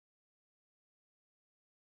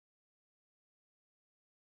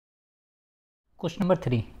Question number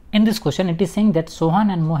 3. In this question, it is saying that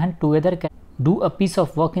Sohan and Mohan together can do a piece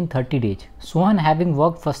of work in 30 days. Sohan having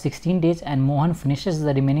worked for 16 days and Mohan finishes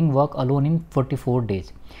the remaining work alone in 44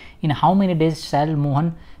 days. In how many days shall Mohan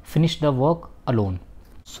finish the work alone?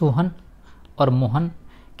 Sohan और मोहन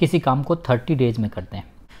किसी काम को 30 days में करते हैं.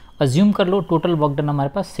 Assume कर लो total work done हमारे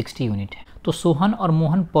पास 60 unit है. तो सोहन और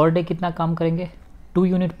मोहन पर डे कितना काम करेंगे? 2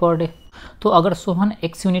 यूनिट पर डे. तो अगर सोहन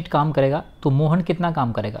x यूनिट काम करेगा तो मोहन कितना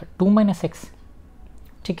काम करेगा? 2 - x.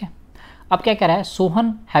 ठीक है. अब क्या कह रहा है?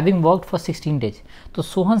 Sohan having worked for 16 days. तो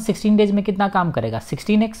सोहन 16 डेज में कितना काम करेगा?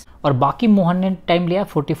 16x. और बाकी मोहन ने टाइम लिया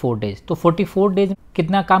 44 डेज. तो 44 डेज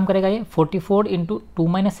कितना काम करेगा ये? 44 इंटू 2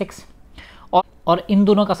 - x. और इन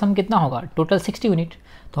दोनों का सम कितना होगा? Total 60 unit.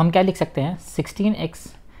 तो हम क्या लिख सकते हैं? 16x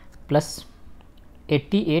plus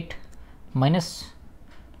 88 minus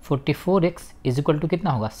 44x is equal to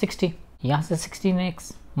कितना होगा? 60. यहाँ से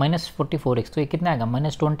 16x माइनस 44x तो ये कितना आएगा?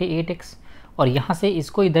 -28x. और यहाँ से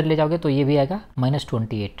इसको इधर ले जाओगे तो ये भी आएगा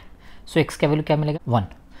 -28. सो x का वैल्यू क्या मिलेगा? 1.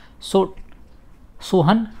 सो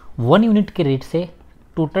सोहन 1 यूनिट के रेट से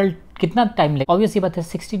टोटल कितना टाइम लेगा? ऑब्वियस ये बात है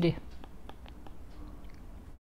 60 डे.